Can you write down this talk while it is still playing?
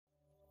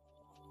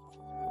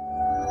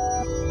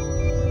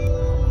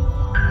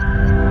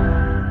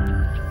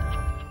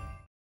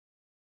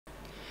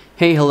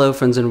Hey, hello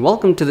friends, and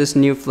welcome to this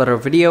new Flutter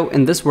video.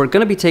 In this, we're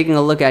going to be taking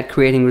a look at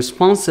creating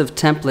responsive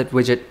template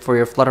widget for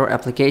your Flutter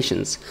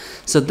applications.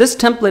 So this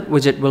template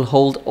widget will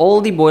hold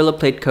all the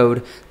boilerplate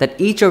code that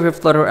each of your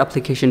Flutter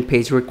application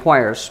page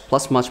requires,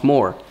 plus much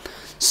more.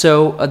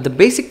 So the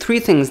basic three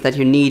things that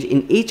you need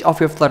in each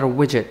of your Flutter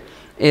widget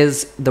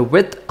is the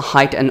width,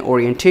 height, and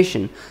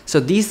orientation. So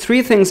these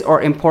three things are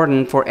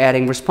important for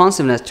adding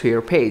responsiveness to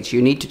your page.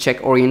 You need to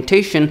check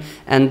orientation,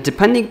 and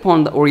depending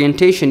upon the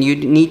orientation, you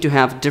need to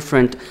have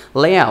different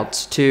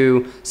layouts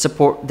to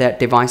support that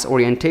device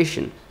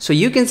orientation. So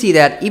you can see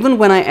that even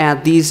when I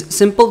add these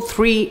simple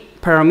three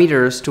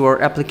parameters to our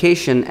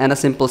application and a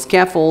simple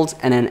scaffold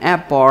and an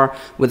app bar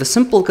with a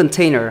simple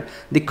container,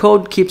 the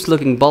code keeps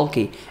looking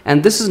bulky,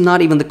 and this is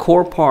not even the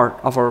core part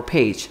of our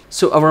page.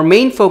 So our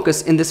main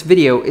focus in this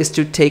video is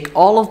to take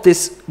all of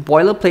this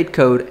boilerplate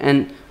code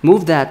and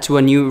move that to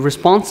a new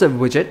responsive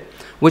widget,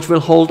 which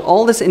will hold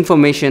all this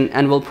information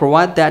and will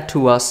provide that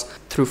to us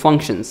through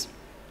functions.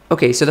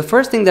 Okay, so the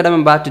first thing that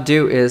I'm about to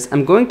do is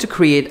I'm going to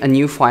create a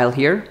new file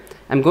here.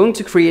 I'm going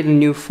to create a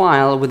new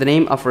file with the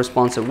name of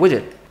responsive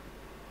widget.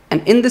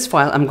 And in this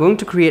file, I'm going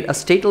to create a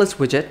stateless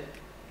widget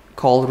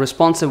called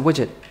responsive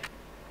widget.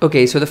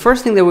 Okay, so the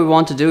first thing that we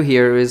want to do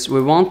here is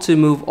we want to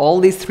move all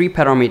these three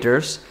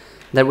parameters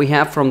that we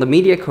have from the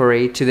media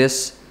query to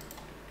this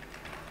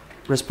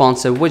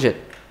responsive widget.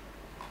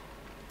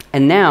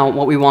 And now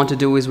what we want to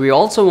do is we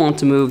also want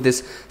to move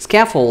this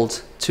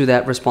scaffold to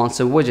that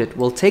responsive widget.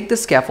 We'll take the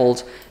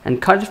scaffold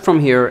and cut it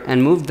from here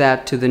and move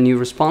that to the new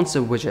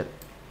responsive widget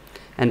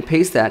and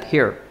paste that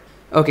here.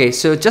 Okay,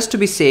 so just to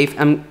be safe,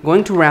 I'm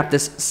going to wrap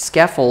this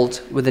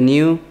scaffold with a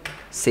new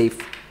safe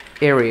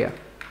area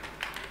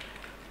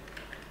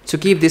to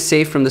keep this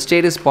safe from the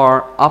status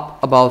bar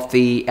up above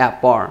the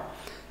app bar.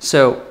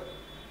 So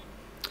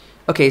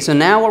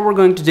now what we're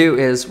going to do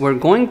is we're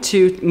going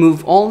to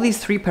move all these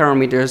three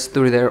parameters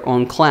through their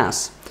own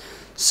class.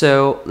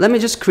 So let me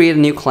just create a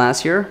new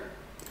class here,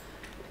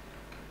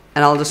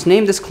 and I'll just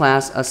name this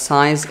class as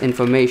size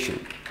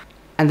information.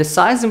 And the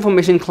size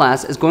information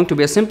class is going to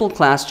be a simple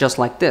class just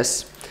like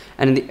this.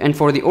 And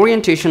for the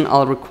orientation,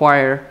 I'll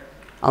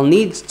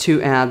need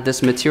to add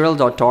this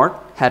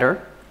material.dart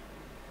header.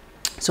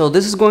 So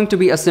this is going to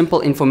be a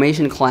simple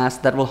information class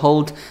that will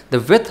hold the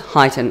width,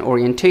 height, and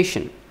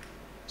orientation.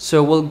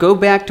 So we'll go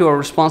back to our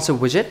responsive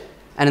widget.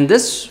 And in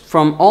this,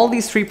 from all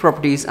these three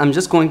properties, I'm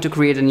just going to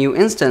create a new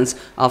instance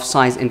of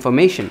size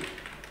information.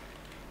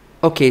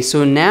 Okay,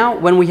 so now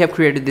when we have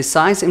created the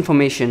size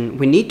information,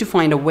 we need to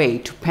find a way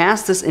to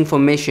pass this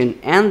information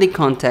and the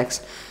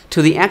context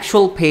to the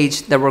actual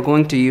page that we're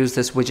going to use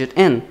this widget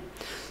in.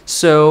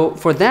 So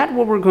for that,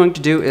 what we're going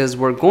to do is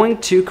we're going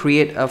to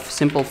create a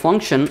simple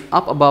function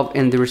up above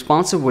in the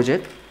responsive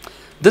widget.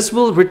 This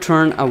will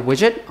return a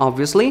widget,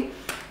 obviously,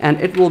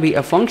 and it will be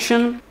a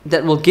function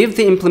that will give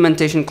the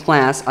implementation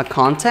class a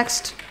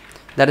context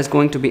that is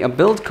going to be a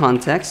build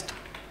context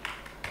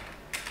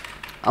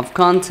of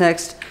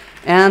context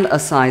and a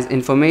size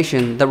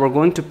information that we're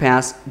going to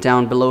pass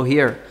down below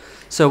here.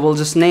 So we'll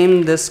just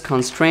name this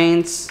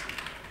constraints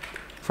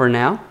for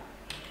now,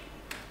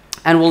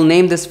 and we'll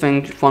name this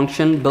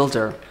function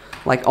builder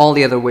like all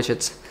the other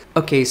widgets.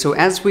 Okay, so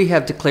as we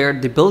have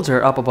declared the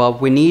builder up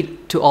above, we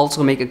need to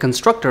also make a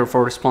constructor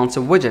for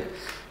responsive widget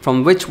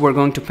from which we're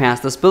going to pass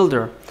this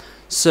builder.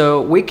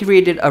 So we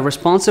created a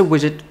responsive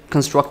widget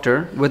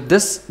constructor with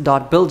this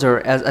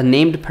 .builder as a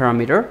named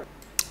parameter.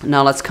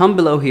 Now let's come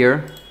below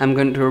here. I'm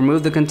going to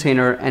remove the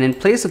container, and in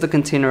place of the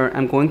container,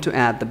 I'm going to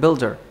add the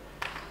builder.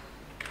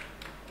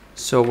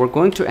 So we're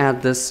going to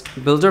add this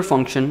builder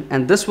function,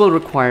 and this will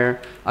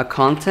require a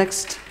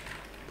context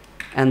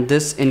and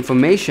this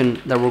information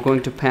that we're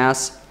going to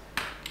pass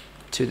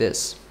to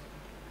this.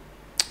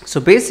 So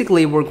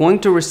basically, we're going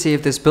to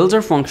receive this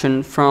builder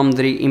function from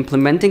the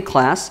implementing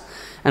class,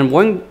 and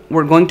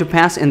we're going to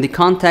pass in the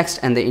context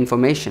and the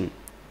information.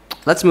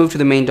 Let's move to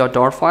the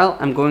main.dart file.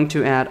 I'm going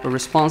to add a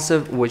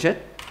responsive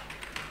widget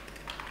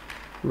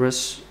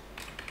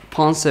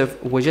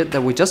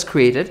that we just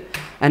created,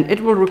 and it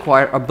will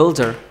require a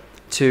builder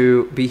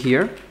to be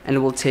here, and it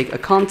will take a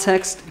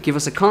context, give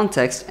us a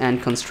context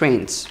and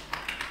constraints.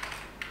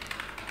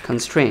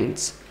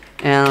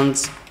 And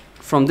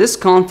from this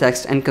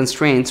context and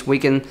constraints, we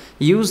can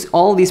use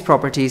all these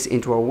properties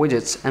into our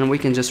widgets, and we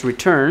can just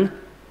return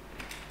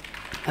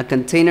a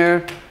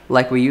container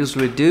like we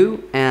usually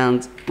do,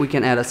 and we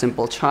can add a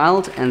simple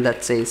child, and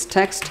that says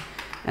text,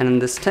 and in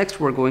this text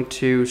we're going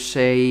to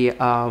say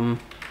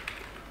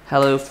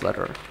hello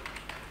Flutter,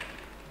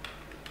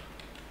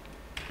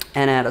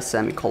 and add a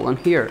semicolon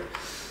here.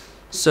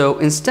 So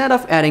instead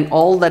of adding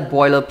all that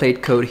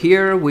boilerplate code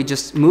here, we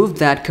just moved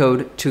that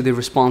code to the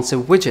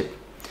responsive widget.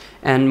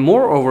 And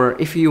moreover,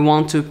 if you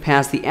want to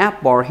pass the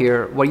app bar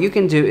here, what you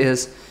can do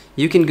is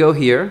you can go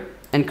here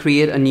and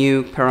create a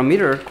new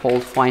parameter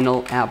called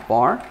final app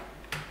bar,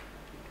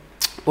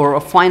 or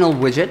a final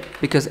widget,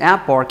 because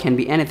app bar can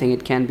be anything.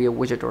 It can be a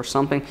widget or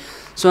something.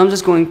 So I'm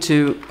just going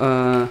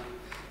to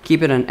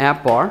keep it an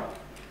app bar.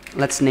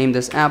 Let's name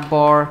this app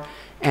bar,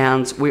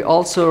 and we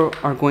also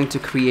are going to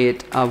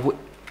create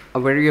a a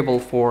variable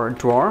for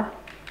drawer.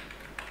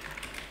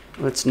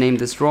 Let's name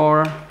this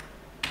drawer.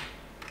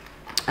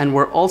 And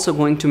we're also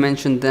going to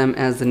mention them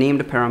as the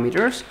named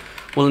parameters.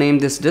 We'll name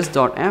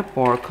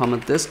this.appbar, comma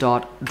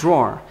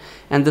this.drawer.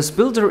 And this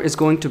builder is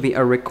going to be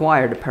a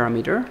required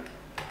parameter.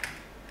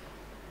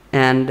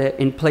 And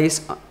in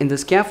the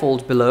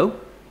scaffold below,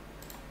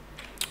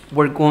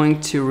 we're going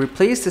to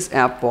replace this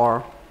app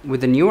bar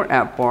with a newer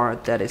app bar,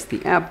 that is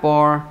the app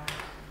bar,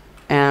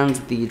 and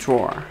the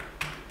drawer.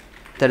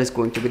 That is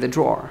going to be the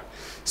drawer.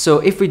 So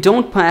if we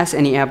don't pass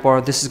any app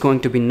bar, this is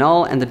going to be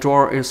null, and the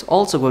drawer is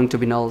also going to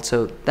be null,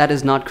 so that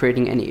is not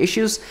creating any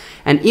issues.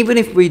 And even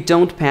if we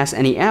don't pass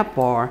any app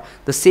bar,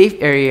 the safe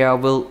area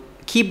will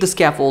keep the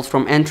scaffold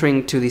from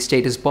entering to the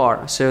status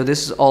bar. So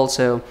this is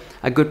also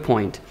a good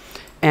point.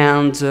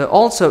 And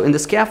also in the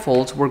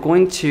scaffold, we're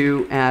going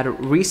to add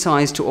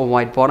resize to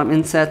avoid bottom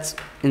insets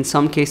in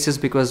some cases,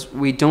 because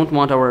we don't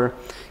want our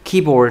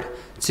keyboard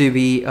to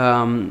be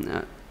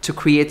to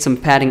create some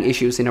padding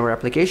issues in our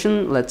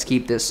application. Let's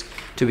keep this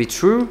to be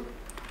true.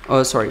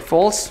 Oh, sorry,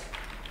 false.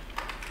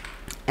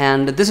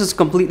 And this is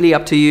completely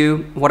up to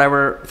you.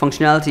 Whatever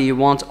functionality you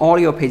want all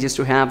your pages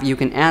to have, you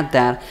can add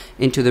that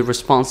into the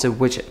responsive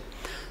widget.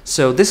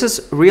 So this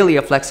is really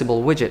a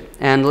flexible widget.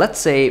 And let's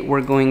say we're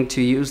going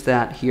to use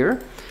that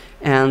here.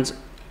 And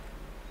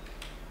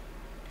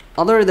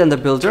other than the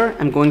builder,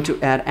 I'm going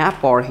to add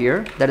app bar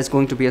here. That is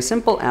going to be a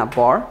simple app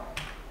bar.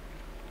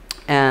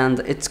 And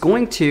it's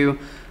going to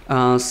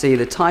say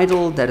the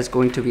title, that is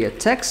going to be a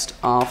text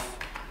of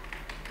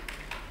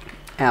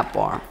app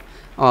bar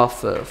of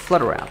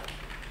Flutter app,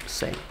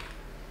 say.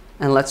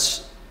 And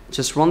let's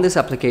just run this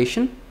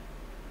application.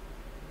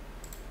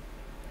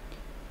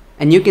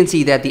 And you can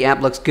see that the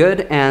app looks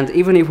good, and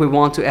even if we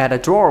want to add a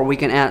drawer, we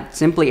can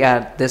simply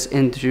add this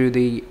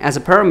into as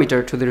a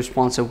parameter to the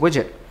responsive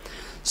widget.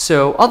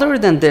 So other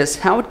than this,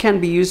 how it can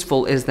be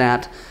useful is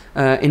that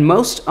in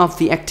most of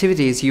the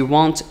activities you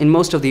want, in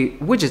most of the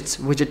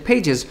widget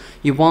pages,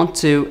 you want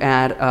to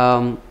add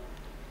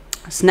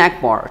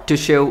snack bar to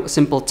show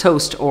simple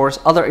toast or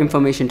other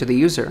information to the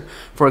user.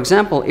 For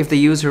example, if the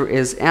user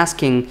is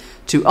asking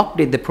to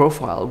update the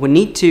profile, we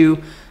need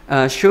to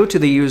show to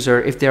the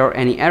user if there are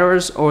any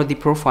errors or the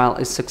profile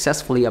is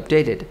successfully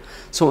updated.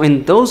 So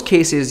in those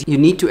cases, you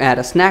need to add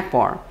a snack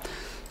bar.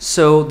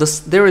 So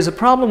there is a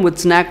problem with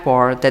snack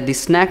bar, that the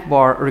snack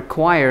bar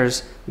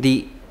requires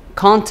the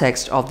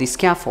context of the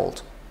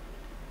scaffold.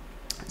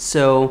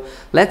 So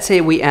let's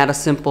say we add a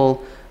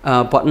simple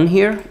button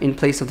here in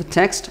place of the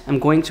text. I'm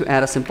going to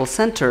add a simple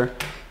center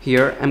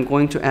here. I'm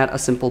going to add a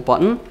simple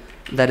button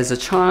that is a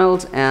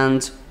child,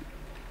 and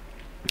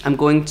I'm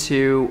going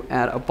to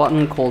add a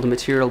button called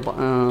material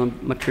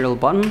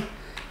button,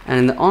 and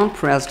in the on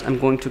pressed I'm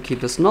going to keep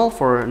this null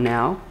for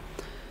now,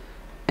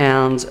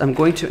 and I'm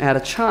going to add a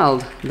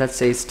child that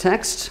says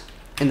text.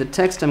 In the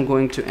text I'm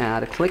going to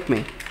add a click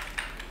me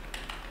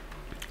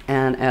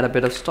and add a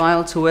bit of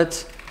style to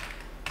it,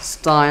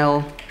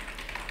 style,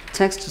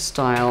 text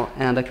style,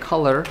 and a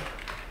color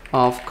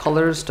of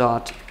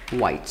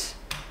colors.white.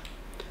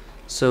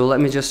 So let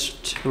me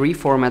just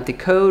reformat the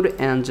code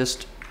and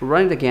just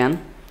run it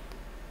again.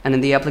 And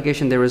in the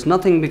application there is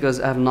nothing because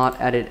I have not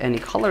added any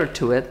color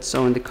to it.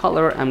 So in the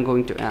color I'm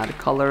going to add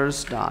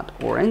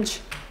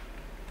colors.orange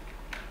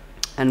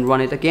and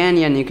run it again,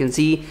 and you can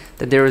see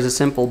that there is a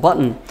simple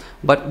button,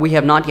 but we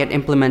have not yet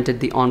implemented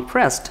the on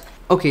pressed.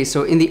 Okay,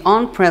 so in the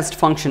on pressed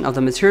function of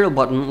the material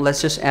button,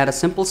 let's just add a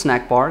simple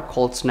snack bar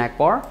called snack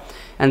bar,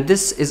 and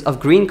this is of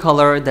green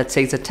color that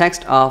says the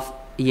text of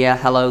yeah,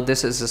 hello,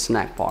 this is a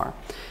snack bar.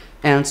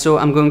 And so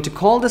I'm going to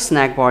call the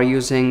snack bar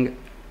using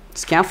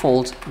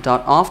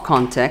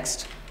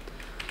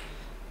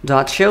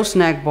scaffold.offContext.show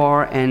snack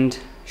bar and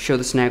show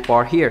the snack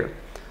bar here.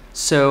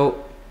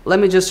 So let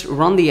me just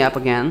run the app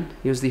again,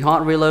 use the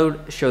hot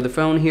reload, show the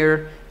phone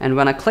here, and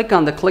when I click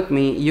on the click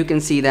me, you can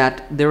see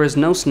that there is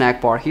no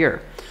snack bar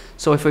here.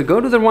 So if we go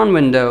to the run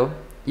window,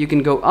 you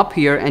can go up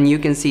here and you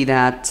can see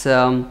that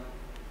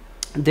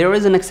there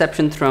is an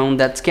exception thrown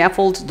that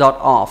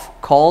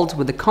scaffold.off called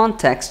with the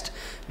context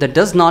that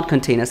does not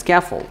contain a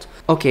scaffold.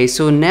 Okay,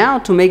 so now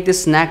to make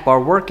this snack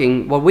bar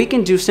working, what we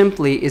can do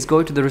simply is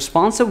go to the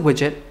responsive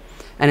widget,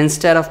 and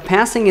instead of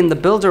passing in the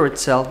builder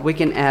itself, we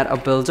can add a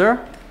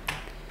builder,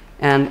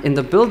 and in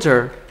the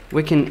builder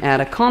we can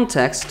add a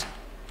context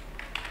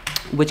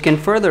which can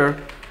further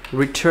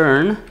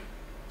return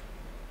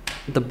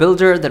the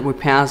builder that we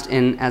passed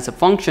in as a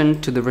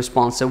function to the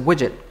responsive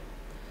widget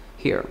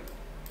here.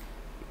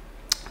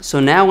 So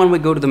now when we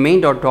go to the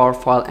main.jar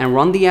file and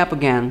run the app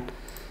again,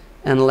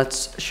 and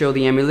let's show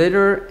the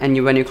emulator,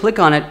 and when you click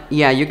on it,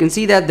 yeah, you can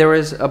see that there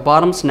is a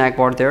bottom snack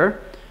bar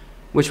there,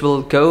 which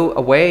will go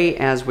away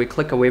as we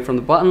click away from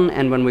the button,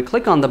 and when we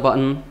click on the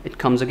button, it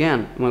comes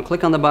again. When we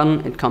click on the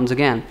button, it comes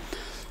again.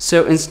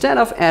 So instead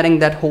of adding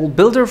that whole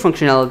builder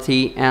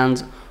functionality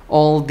and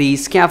all the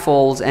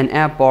scaffolds and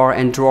app bar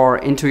and drawer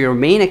into your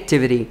main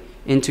activity,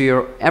 into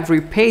your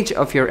every page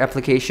of your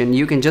application,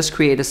 you can just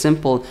create a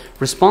simple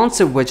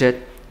responsive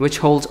widget which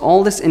holds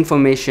all this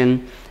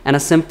information and a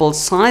simple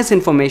size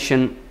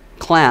information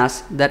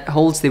class that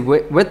holds the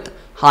width,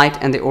 height,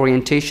 and the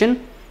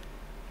orientation.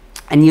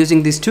 And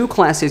using these two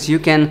classes, you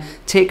can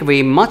take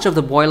away much of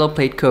the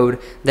boilerplate code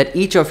that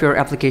each of your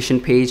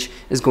application page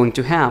is going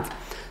to have.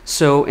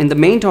 So in the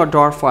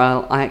main.dar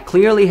file, I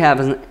clearly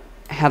have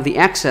the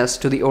access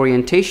to the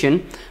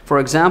orientation. For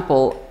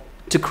example,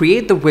 to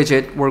create the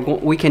widget,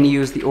 we can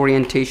use the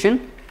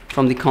orientation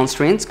from the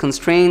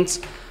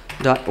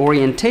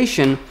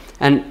constraints.orientation,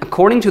 and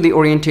according to the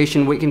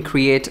orientation, we can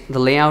create the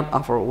layout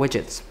of our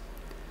widgets.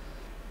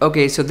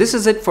 Okay, so this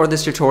is it for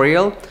this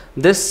tutorial.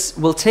 This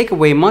will take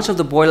away much of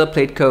the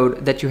boilerplate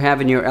code that you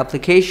have in your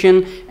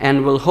application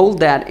and will hold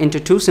that into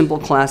two simple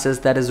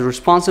classes, that is a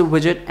responsive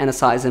widget and a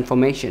size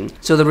information.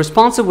 So the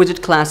responsive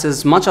widget class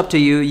is much up to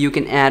you. You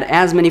can add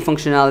as many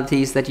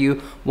functionalities that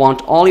you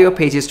want all your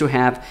pages to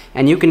have,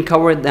 and you can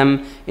cover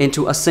them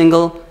into a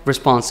single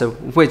responsive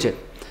widget.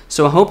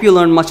 So I hope you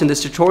learned much in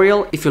this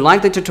tutorial. If you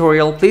like the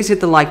tutorial, please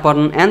hit the like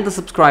button and the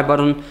subscribe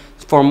button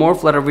for more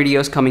Flutter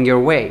videos coming your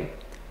way.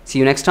 See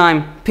you next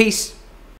time. Peace.